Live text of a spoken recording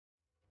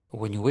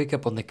When you wake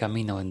up on the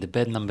Camino in the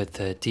bed number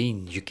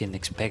 13, you can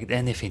expect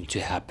anything to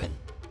happen.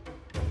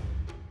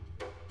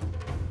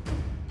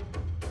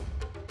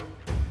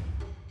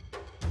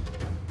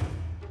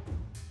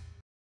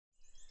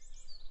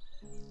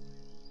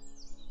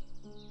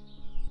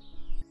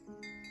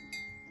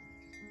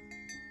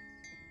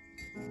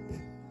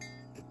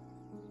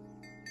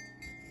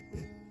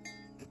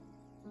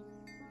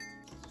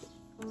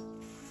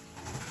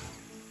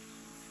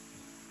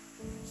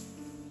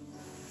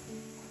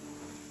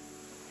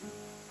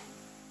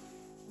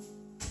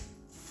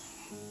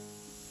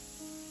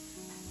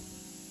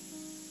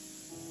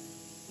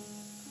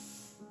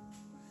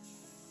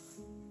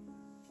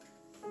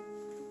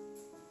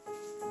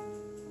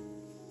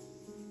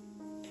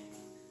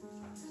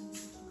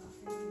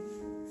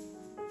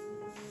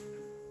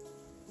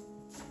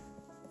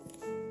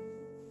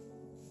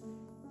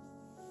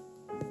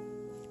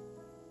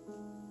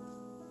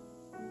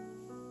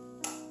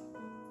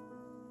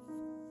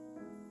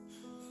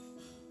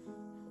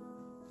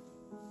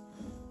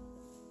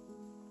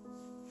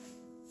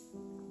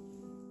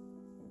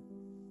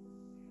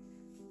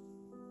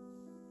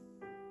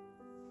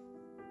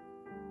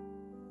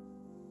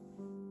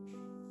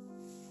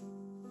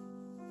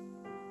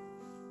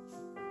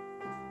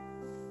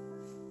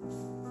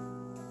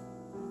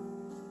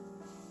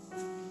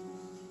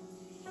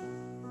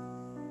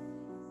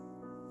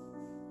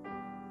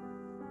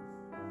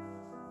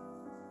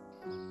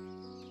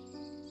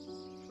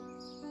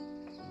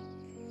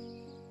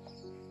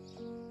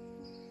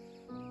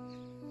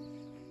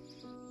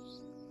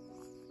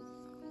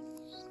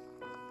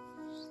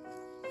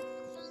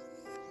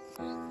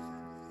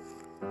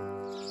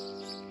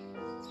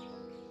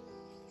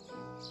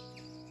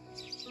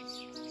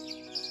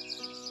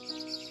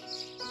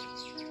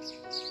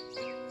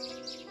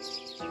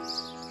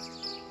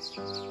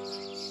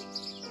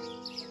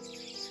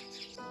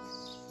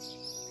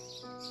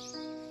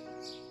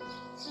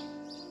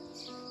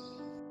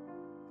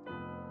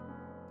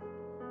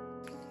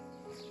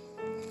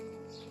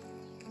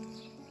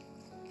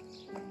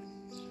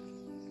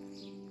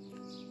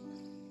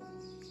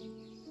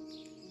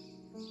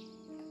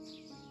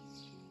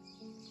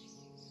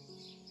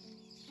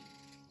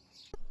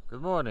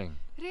 Good morning.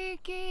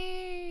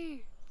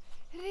 Ricky!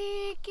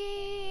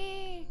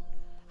 Ricky!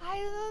 I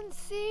don't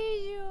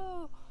see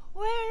you!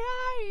 Where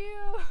are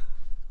you?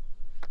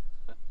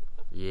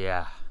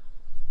 Yeah,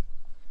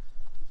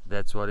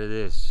 that's what it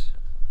is.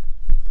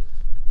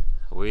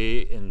 We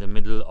in the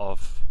middle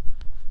of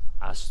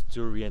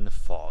Asturian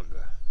fog.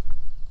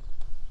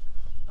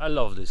 I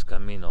love this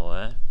Camino,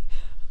 eh?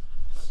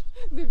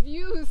 The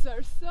views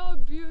are so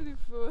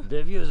beautiful.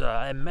 The views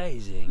are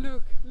amazing.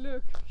 Look,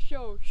 look,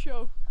 show.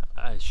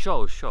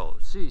 Show,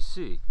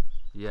 see.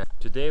 Yeah.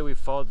 Today we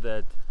thought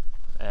that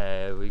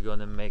we're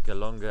gonna make a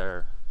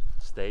longer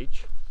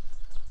stage,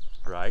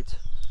 right?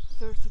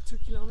 32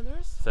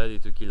 kilometers.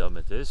 32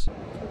 kilometers.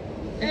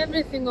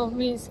 Everything of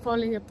me is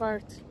falling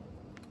apart.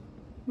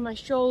 My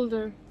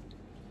shoulder,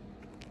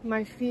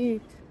 my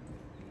feet,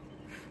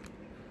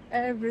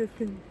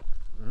 everything.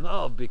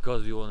 Not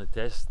because we want to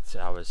test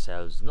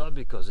ourselves, not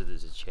because it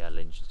is a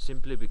challenge,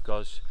 simply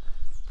because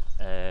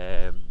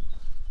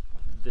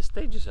the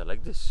stages are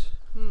like this.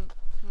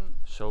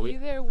 So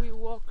either we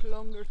walk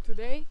longer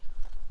today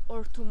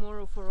or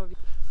tomorrow for a week.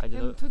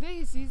 And today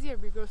is easier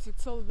because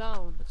it's all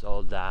down. It's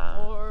all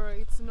down. Or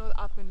it's not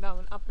up and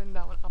down, up and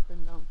down, up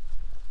and down.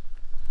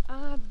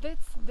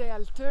 That's the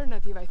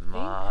alternative, I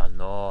think.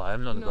 No,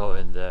 I'm not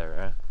going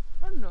there.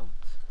 Eh? Or not?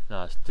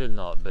 No, still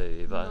not,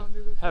 baby. But No,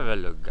 have a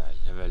look, guys.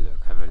 Have a look.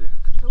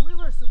 So we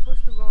were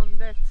supposed to go on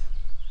that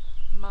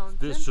mountain.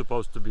 This is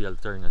supposed to be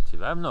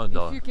alternative. I'm not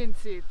If you can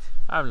see it.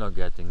 I'm not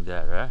getting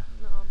there, eh?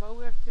 No, but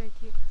we're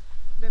taking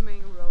the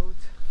main road.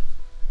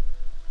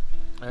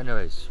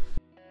 Anyways.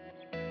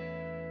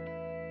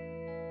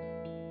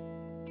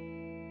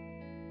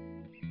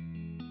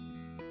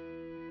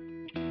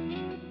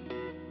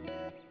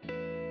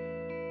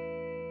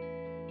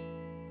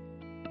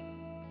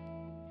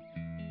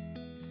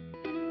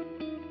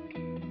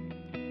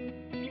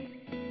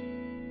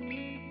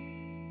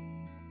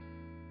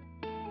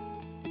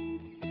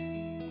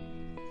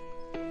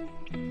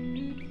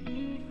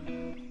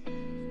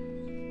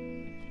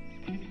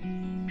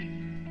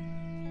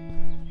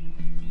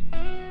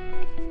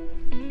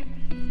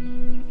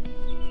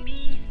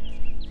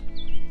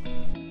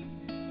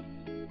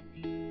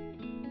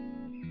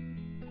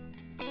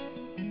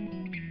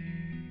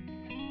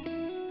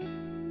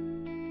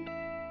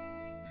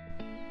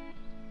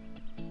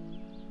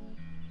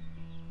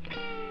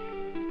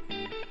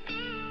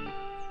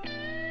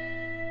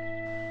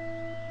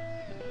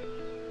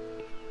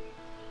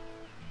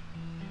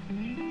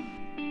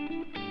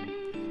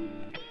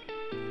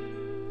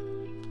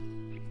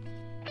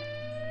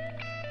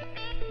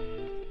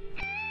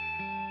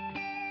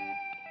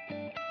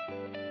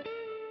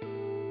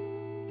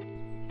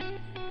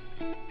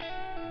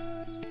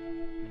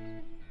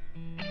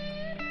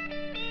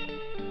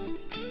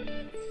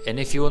 And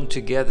if you want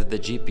to get the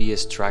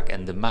GPS track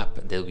and the map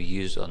that we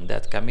use on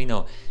that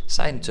Camino,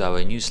 sign to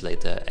our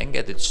newsletter and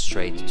get it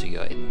straight to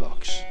your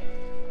inbox.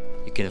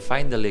 You can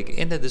find the link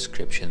in the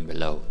description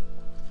below.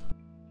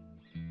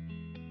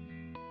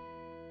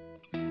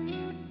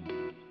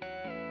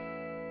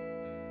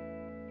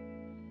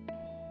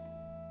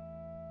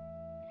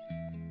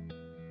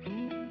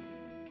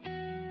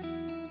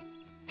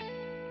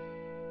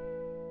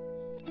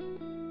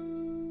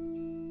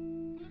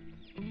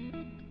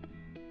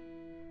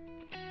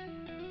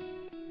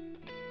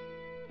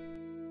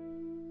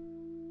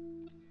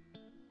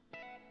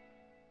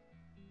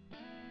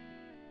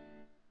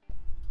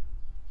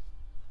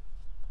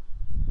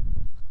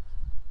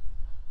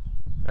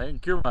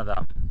 Thank you,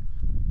 madam.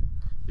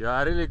 You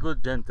are a really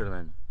good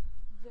gentleman.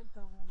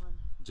 Gentlewoman.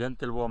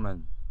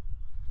 Gentlewoman.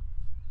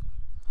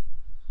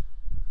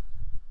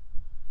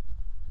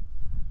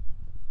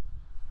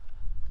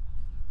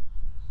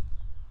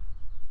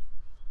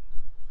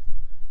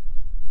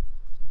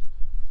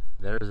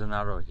 There is an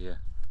arrow here.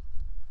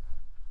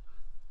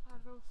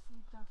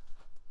 Arrocita.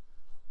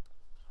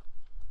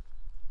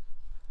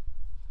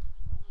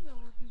 I don't know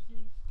what this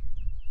is.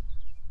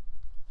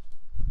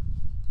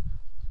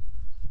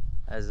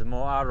 There's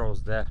more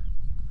arrows there.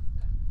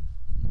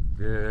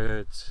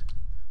 Good.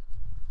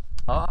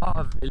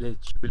 Ah,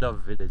 village. We love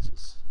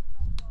villages.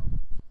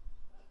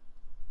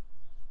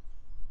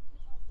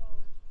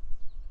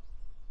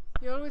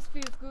 It always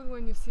feels good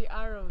when you see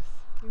arrows.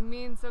 It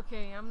means,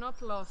 okay, I'm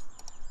not lost.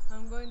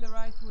 I'm going the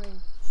right way.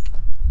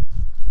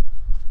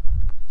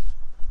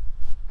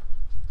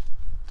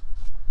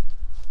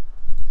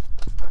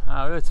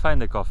 Let's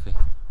find the coffee.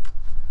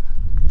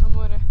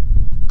 Amore,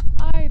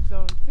 I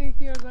don't think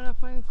you're gonna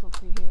find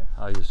coffee here.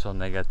 Oh, you're so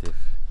negative.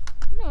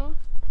 No,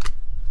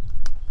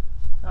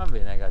 Don't be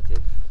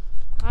negative.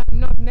 I'm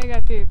not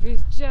negative.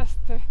 It's just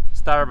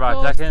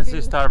Starbucks. I can see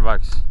village.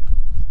 Starbucks.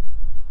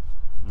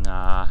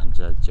 Nah, I'm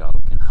just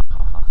joking.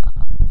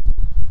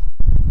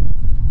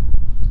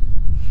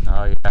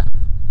 Oh yeah.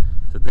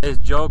 Today's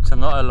jokes are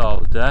not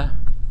allowed, eh?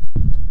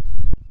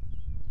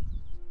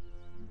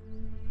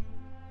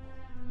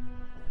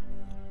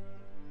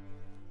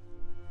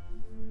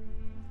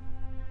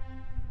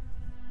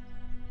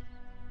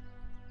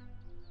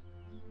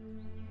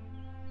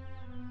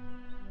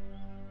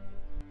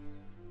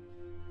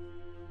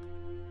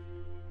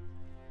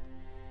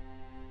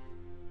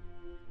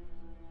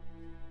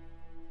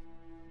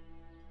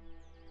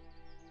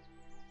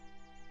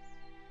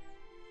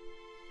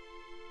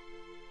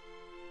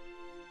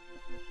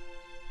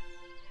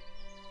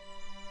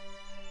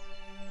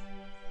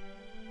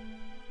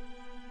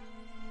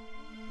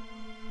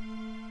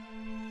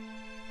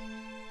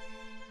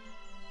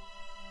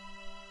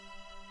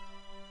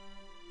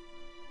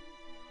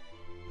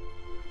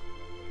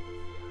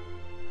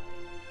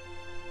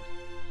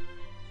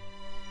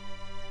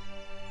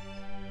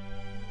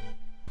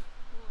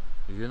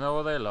 You know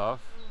what I love?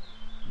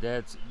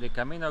 That the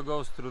Camino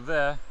goes through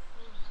there,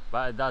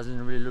 but it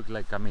doesn't really look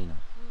like Camino.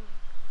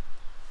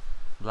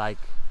 Like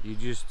you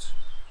just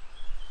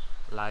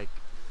like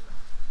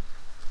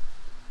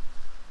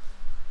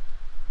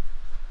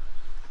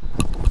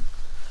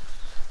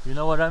you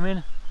know what I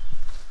mean?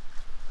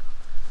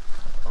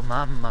 Oh,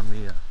 mamma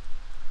mia.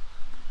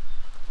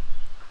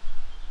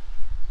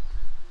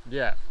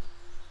 Yeah.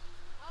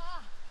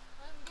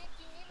 I'm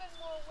getting even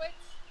more wet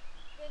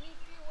than if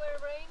it were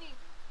raining.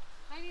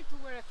 I need to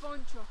wear a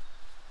poncho.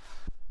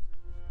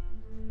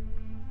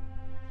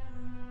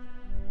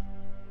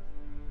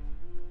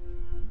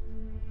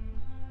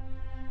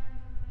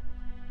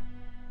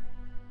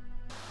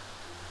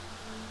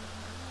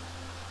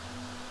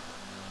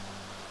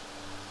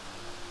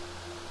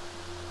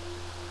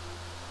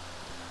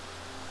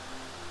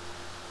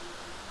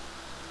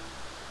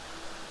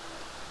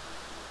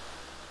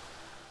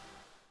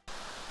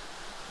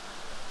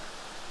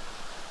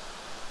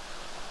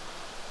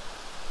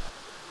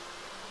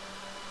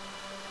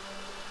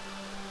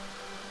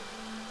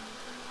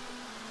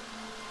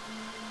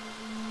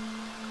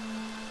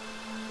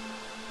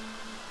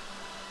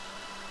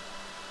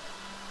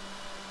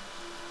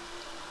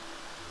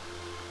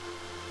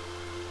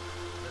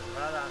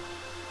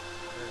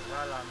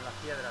 Resbalan las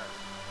piedras.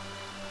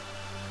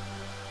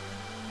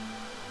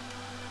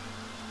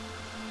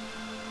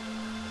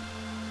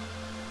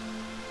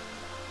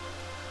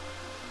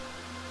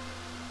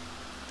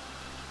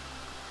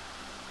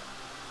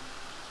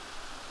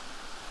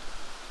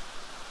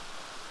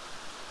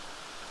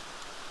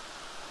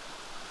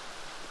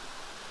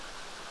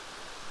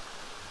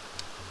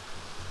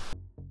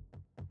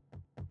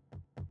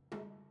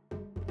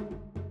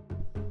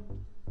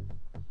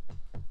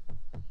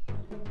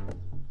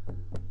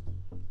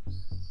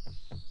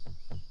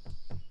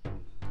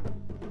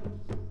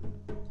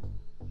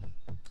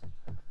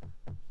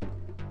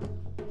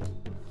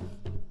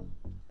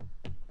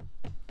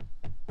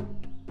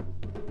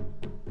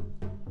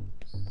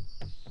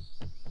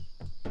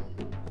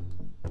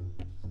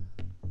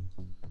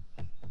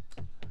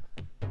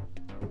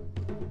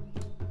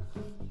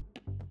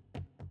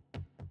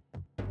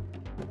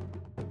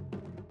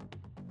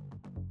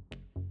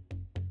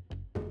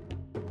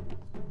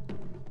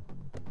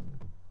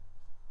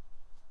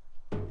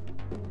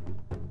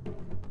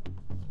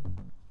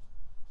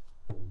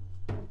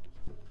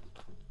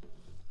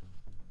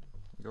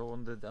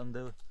 on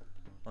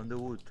the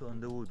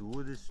wood.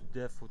 Wood is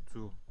there for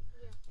to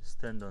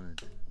stand on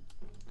it.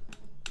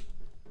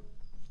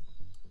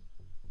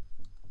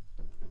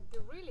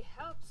 It really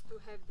helps to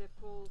have the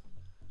pole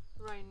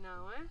right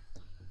now, eh?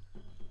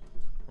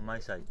 On my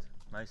side.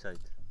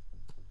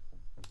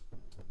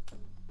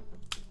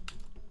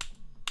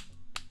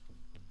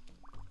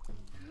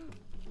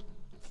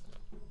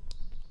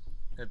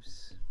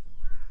 Oops.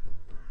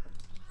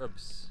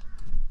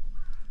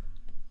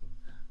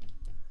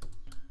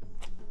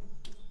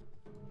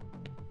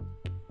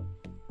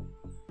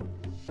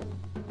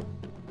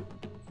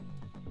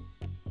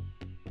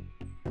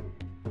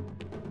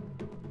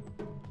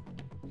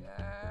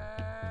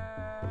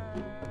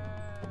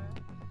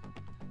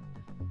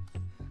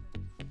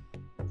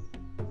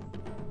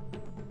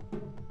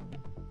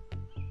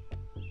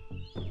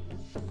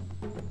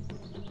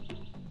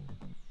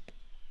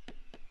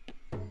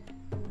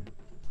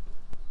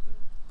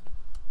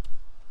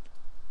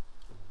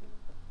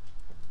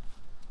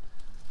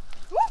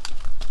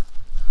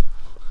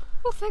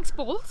 Oh, thanks,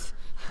 poles.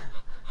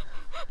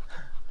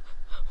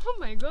 Oh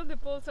my god, the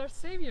poles are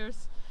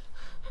saviors.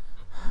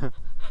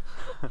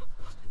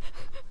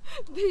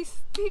 They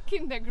stick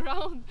in the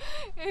ground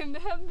and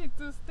help me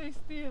to stay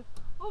still.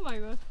 Oh my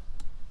god.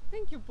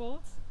 Thank you,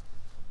 poles.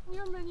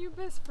 You're my new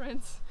best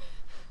friends.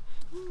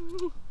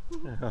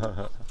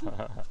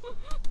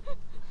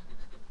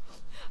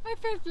 I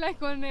felt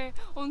like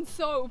on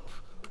soap.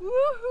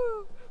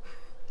 Woohoo!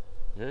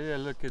 Yeah,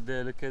 look at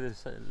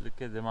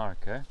the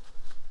mark, eh?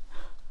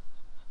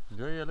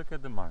 Yeah, look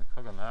at the mark.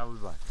 Hold on, I will be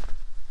back.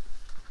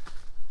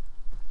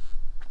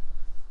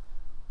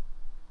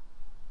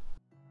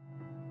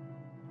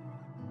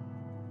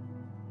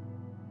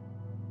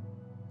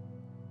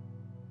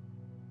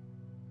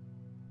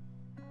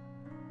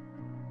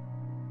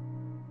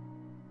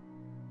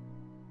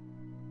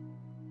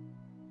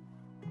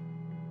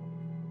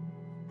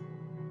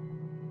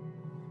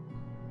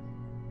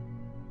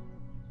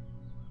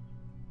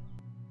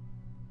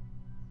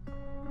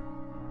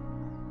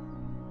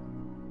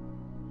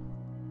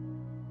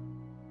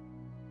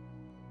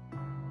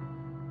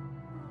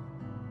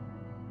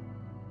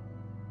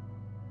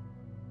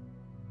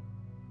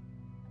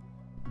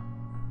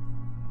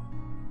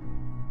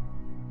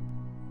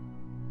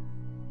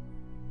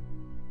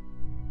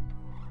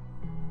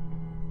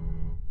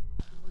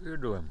 What are you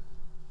doing?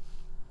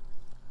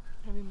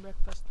 Having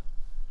breakfast.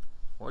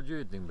 What are you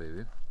eating,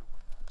 baby?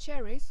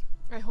 Cherries.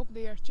 I hope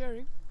they are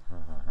cherry.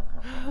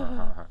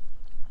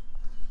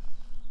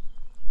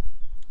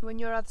 When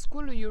you're at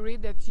school, you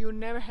read that you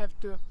never have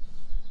to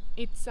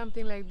eat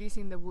something like this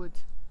in the wood.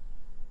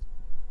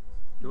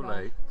 Too But,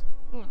 late.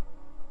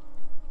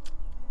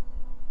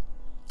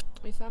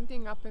 if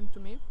something happened to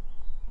me,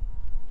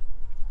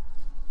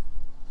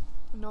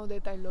 know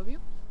that I love you,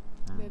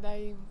 that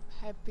I'm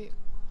happy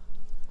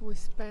we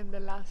spent the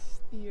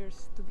last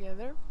years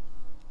together,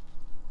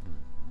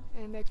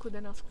 and I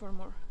couldn't ask for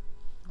more.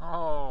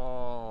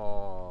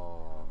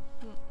 Oh.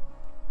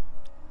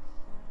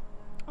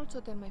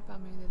 Also tell my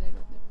family that I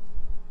love them.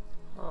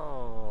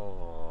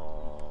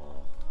 Oh.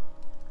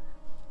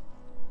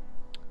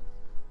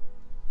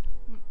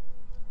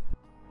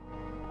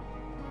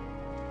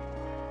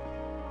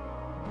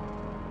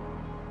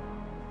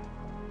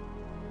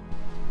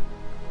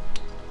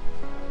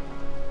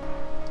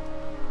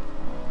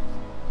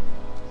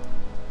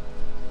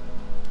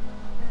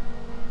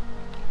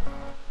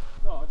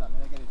 No,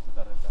 también hay que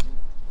disfrutar del camino,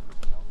 porque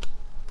si no,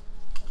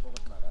 tampoco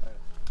es una carrera.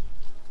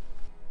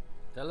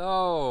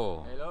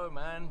 Hello. Hello,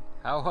 man.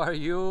 How are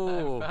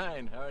you? I'm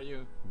fine. How are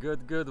you?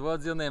 Good.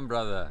 What's your name,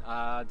 brother?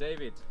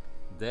 David.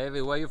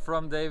 David. Where you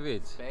from,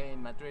 David?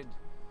 Spain, Madrid.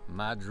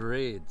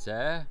 Madrid,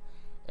 eh?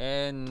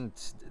 And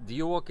do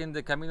you walk in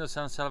the Camino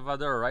San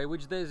Salvador, right?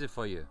 Which day is it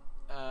for you?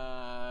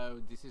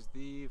 This is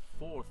the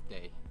 4th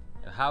day.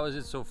 And how is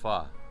it so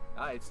far?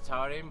 It's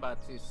tiring, but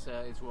it's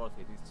worth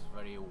it. It's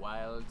very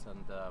wild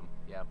and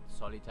yeah,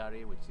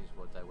 solitary, which is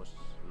what I was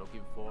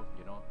looking for.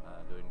 You know,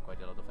 doing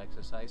quite a lot of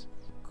exercise.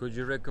 Could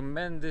you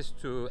recommend this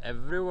to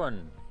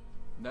everyone?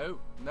 No,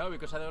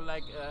 because I don't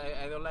like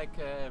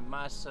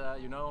mass,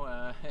 you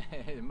know,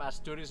 mass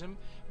tourism.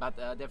 But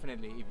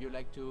definitely, if you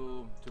like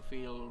to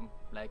feel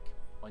like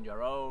on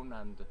your own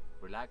and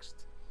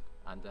relaxed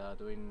and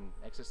doing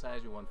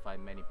exercise, you won't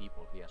find many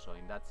people here. So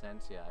in that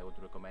sense, yeah, I would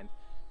recommend.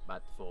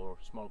 But for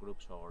small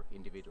groups or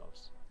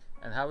individuals.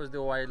 And how is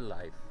the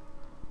wildlife?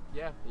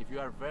 Yeah, if you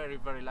are very,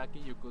 very lucky,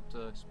 you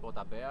could spot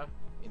a bear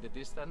in the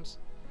distance.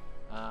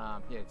 Yeah,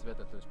 it's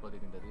better to spot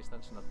it in the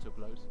distance, not too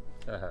close.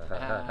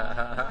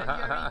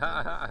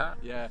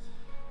 Yeah,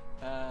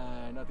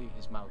 not in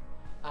his mouth.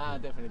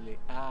 Definitely,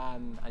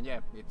 and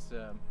yeah, it's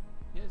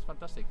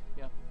fantastic.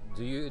 Yeah.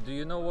 Do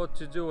you know what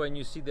to do when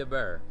you see the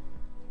bear?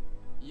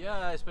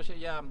 Yeah,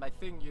 especially I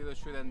think you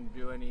shouldn't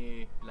do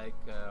any like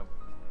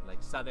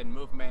sudden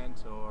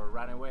movement or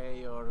run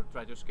away or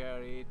try to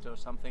scare it or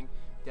something.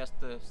 Just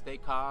stay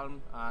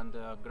calm and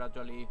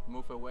gradually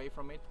move away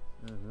from it.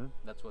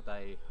 That's what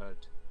I heard.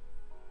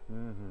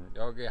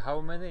 Okay,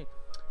 how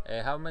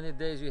many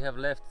days you have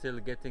left till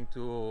getting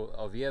to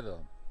Oviedo?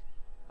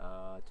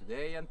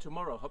 Today and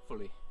tomorrow,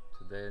 hopefully.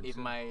 Today and If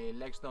my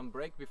legs don't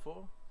break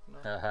before, no.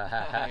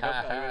 I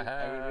hope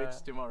I will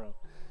reach tomorrow.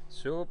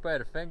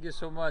 Super, thank you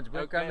so much.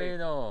 Buen Okay.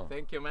 camino.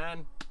 Thank you,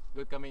 man.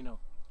 Good camino.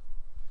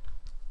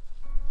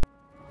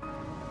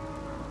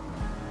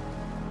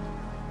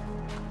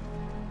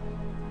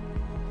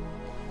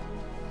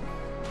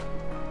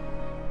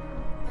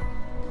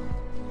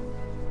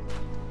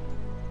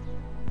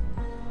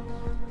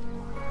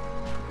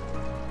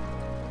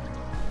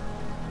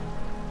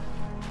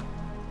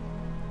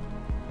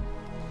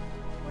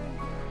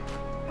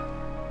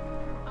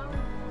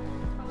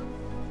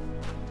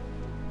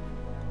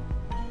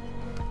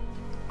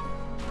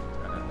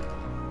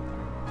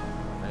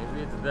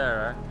 Maybe it's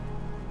there.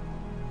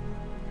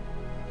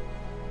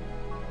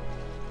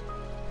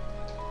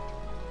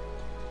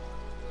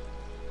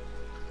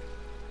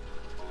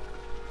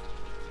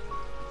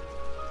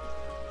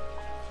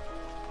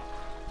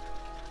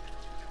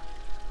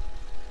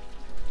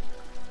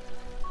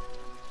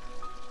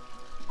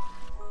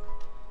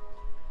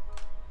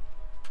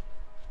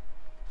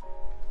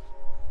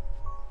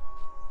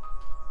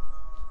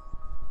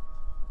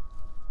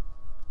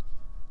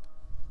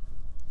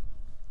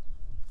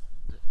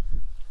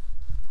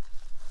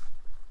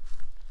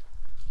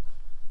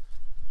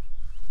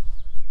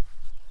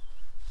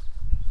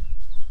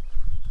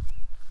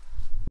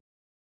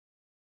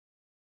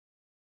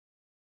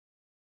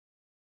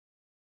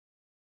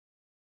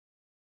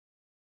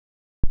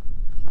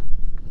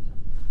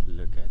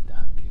 Look at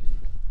that beauty.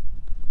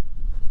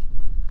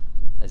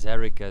 As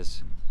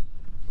Erica's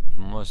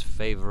most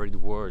favorite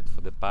word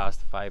for the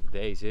past 5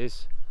 days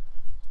is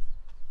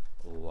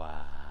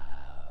wow.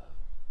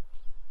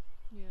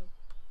 Yeah.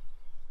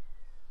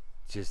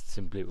 Just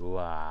simply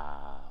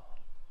wow.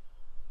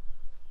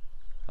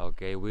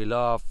 Okay, we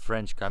love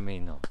French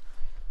Camino.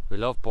 We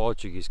love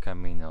Portuguese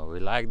Camino. We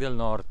like Del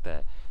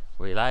Norte.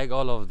 We like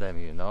all of them,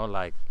 you know,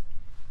 like,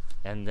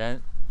 and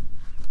then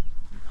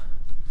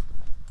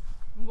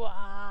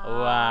Wow.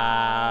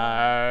 wow.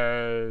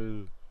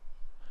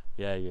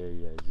 Yeah,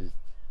 just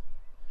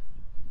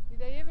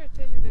Did I ever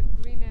tell you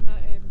that green and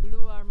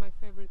blue are my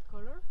favorite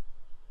color?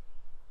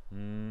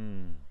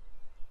 No?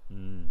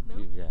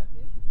 yeah.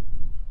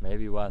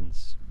 Maybe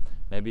once.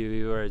 Maybe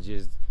we were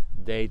just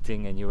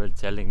dating and you were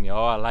telling me,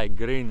 oh, I like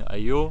green. Are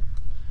you?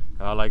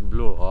 I like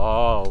blue.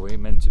 Oh, we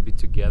meant to be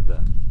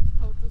together.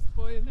 How to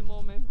spoil the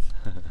moment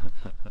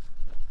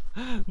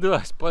Do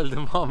I spoil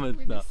the moment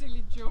with now? a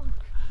silly joke.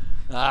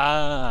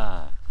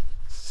 Ah,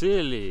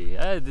 silly.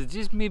 It's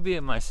just me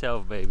being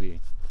myself,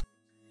 baby.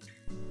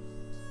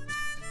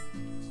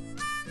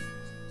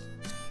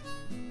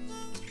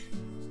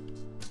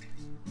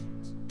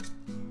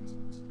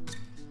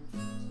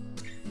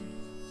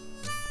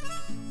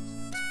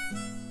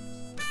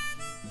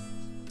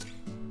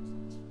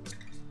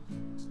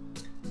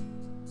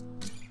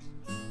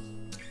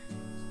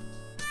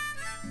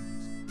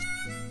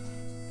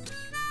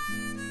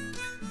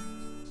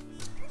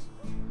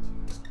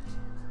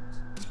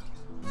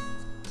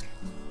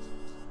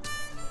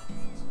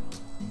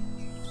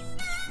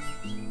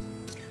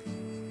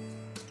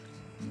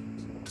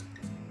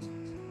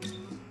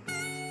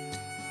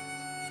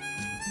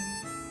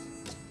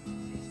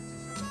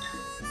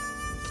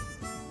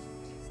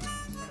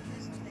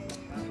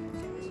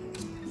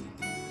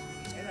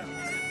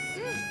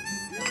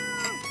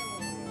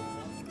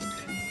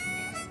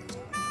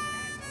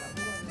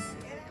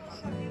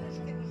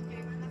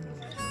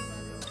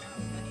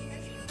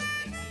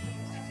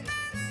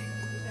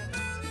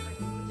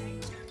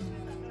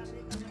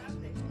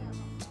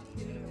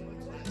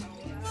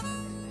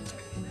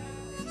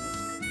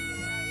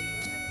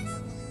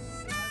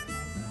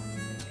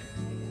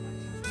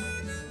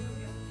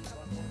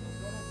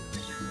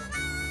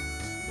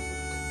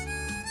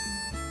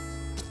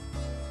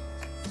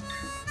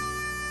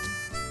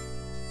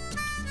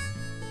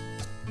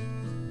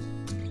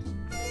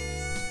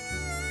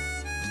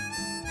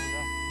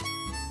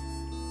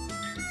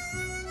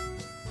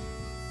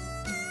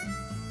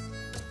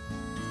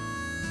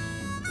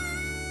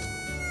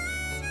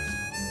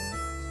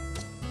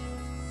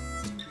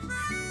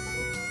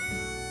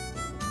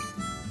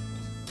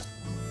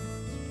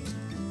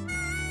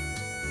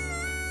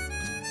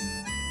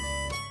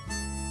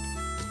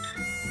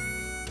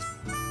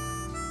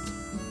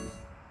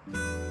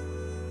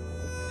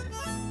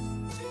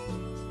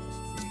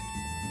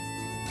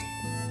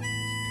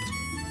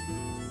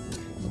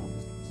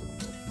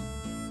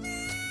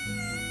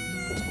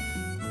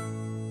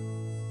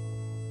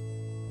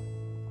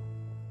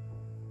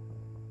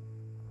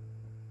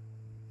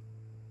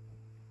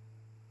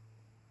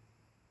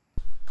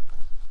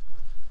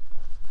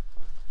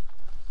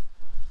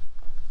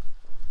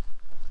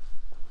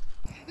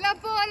 La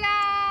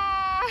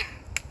Pola!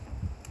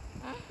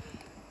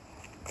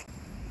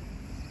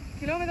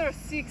 Kilometer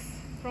 6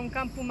 from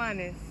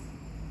Campumanes.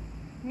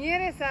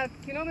 Mieres at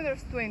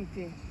kilometers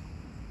 20.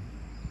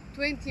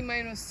 20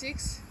 minus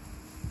 6,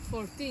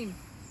 14.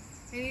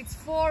 And it's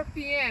 4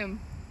 p.m.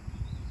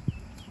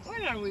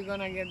 When are we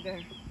gonna get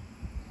there?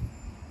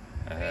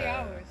 3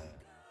 hours.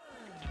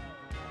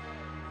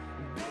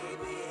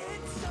 Baby,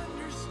 it's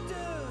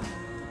understood.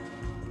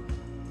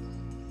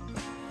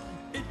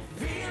 It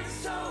feels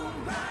so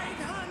right,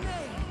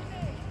 honey,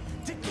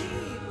 to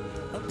keep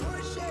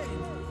pushing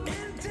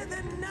into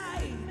the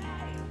night.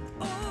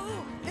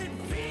 Oh, it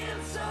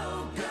feels so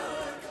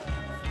good.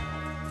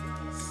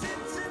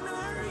 Since in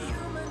our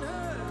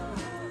humanhood,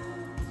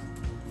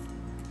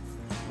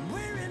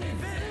 we're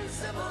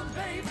invincible,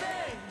 baby.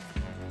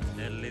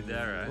 Nearly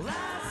there, eh?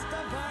 Last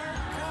of our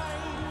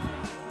kind.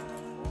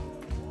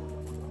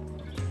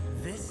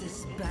 This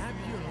is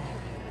Babylon.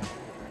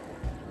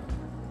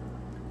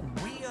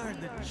 We are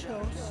the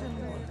chosen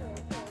one.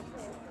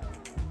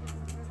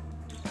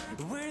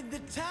 We're the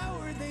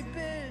tower they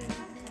built,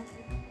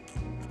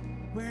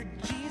 where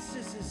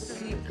Jesus is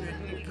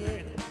secretly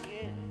hid.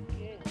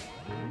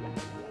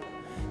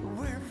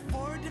 We're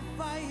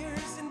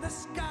fortifiers in the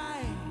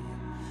sky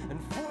and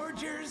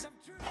forgers of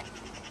truth.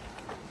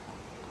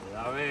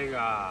 La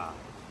Vega.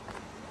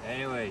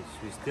 Anyways,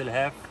 we still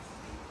have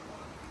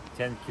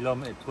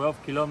 12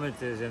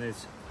 kilometers and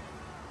it's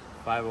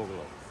 5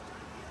 o'clock.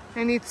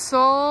 And it's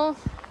all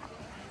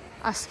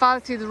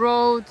asphalted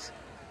road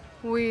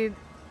with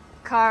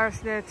cars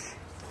that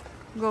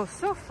go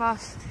so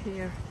fast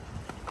here.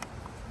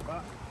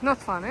 Not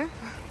fun, eh?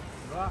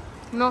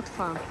 Not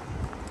fun.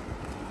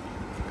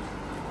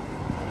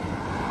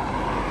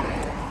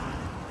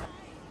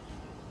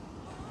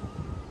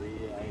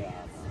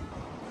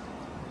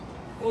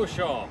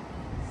 Usho.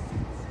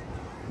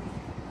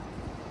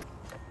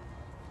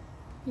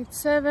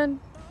 It's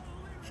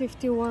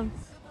 7:51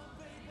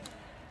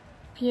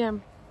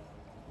 p.m.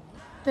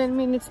 10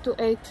 minutes to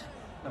 8.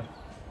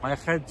 My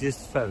head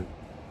just fell.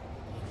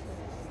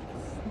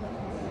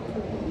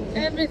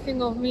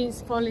 Everything of me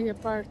is falling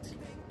apart.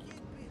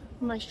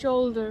 My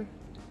shoulder,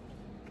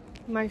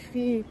 my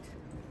feet,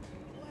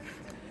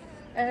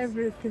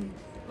 everything.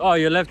 Oh,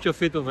 you left your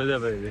feet over there,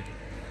 baby.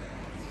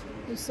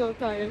 I'm so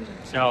tired.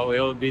 So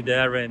we'll be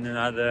there in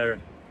another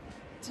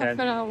Half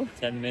an hour.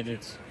 10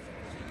 minutes.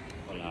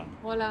 Hola.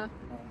 Hola.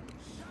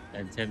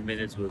 In 10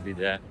 minutes we'll be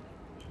there.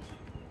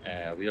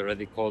 We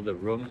already called the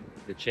room.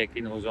 The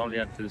check-in was only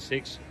until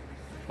 6.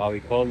 But we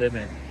called them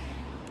and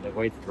they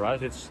wait for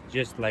us. It's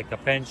just like a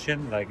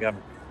pension, like a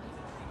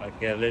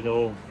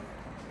little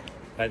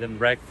bed and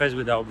breakfast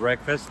without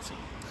breakfast.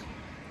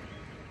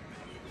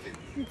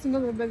 It's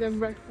not a bed and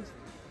breakfast.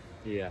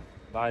 Yeah,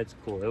 but it's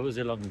cool. It was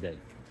a long day,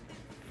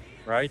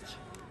 right?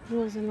 It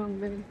was a long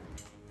day.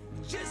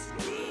 Just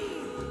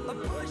keep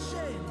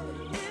pushing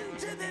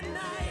into the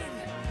night.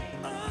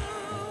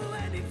 Oh,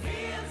 and it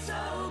feels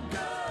so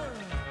good.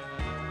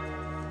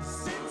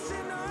 Since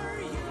in our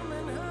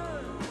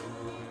humanhood,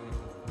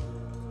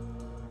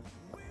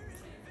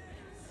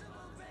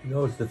 You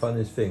know what's the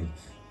funniest thing?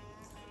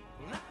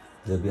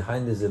 That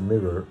behind is a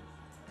mirror.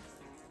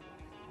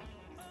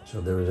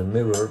 So there is a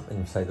mirror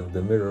inside of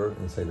the mirror,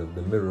 inside of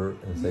the mirror,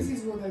 inside. This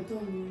is what I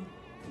told you.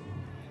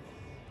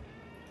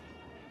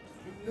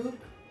 Look,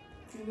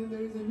 and then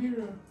there is a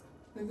mirror,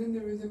 and then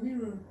there is a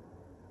mirror,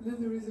 and then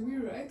there is a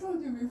mirror. I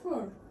told you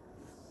before.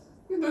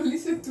 You don't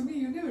listen to me,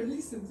 you never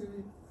listen to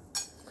me.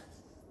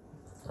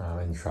 I'm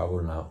in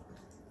trouble now.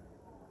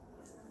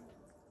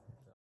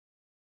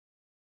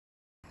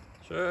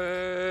 I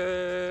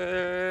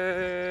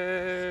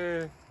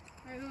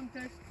don't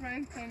have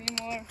strength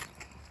anymore.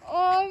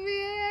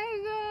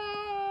 Oviedo!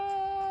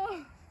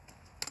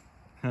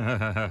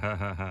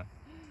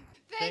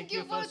 Thank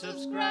you for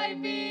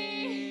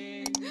subscribing!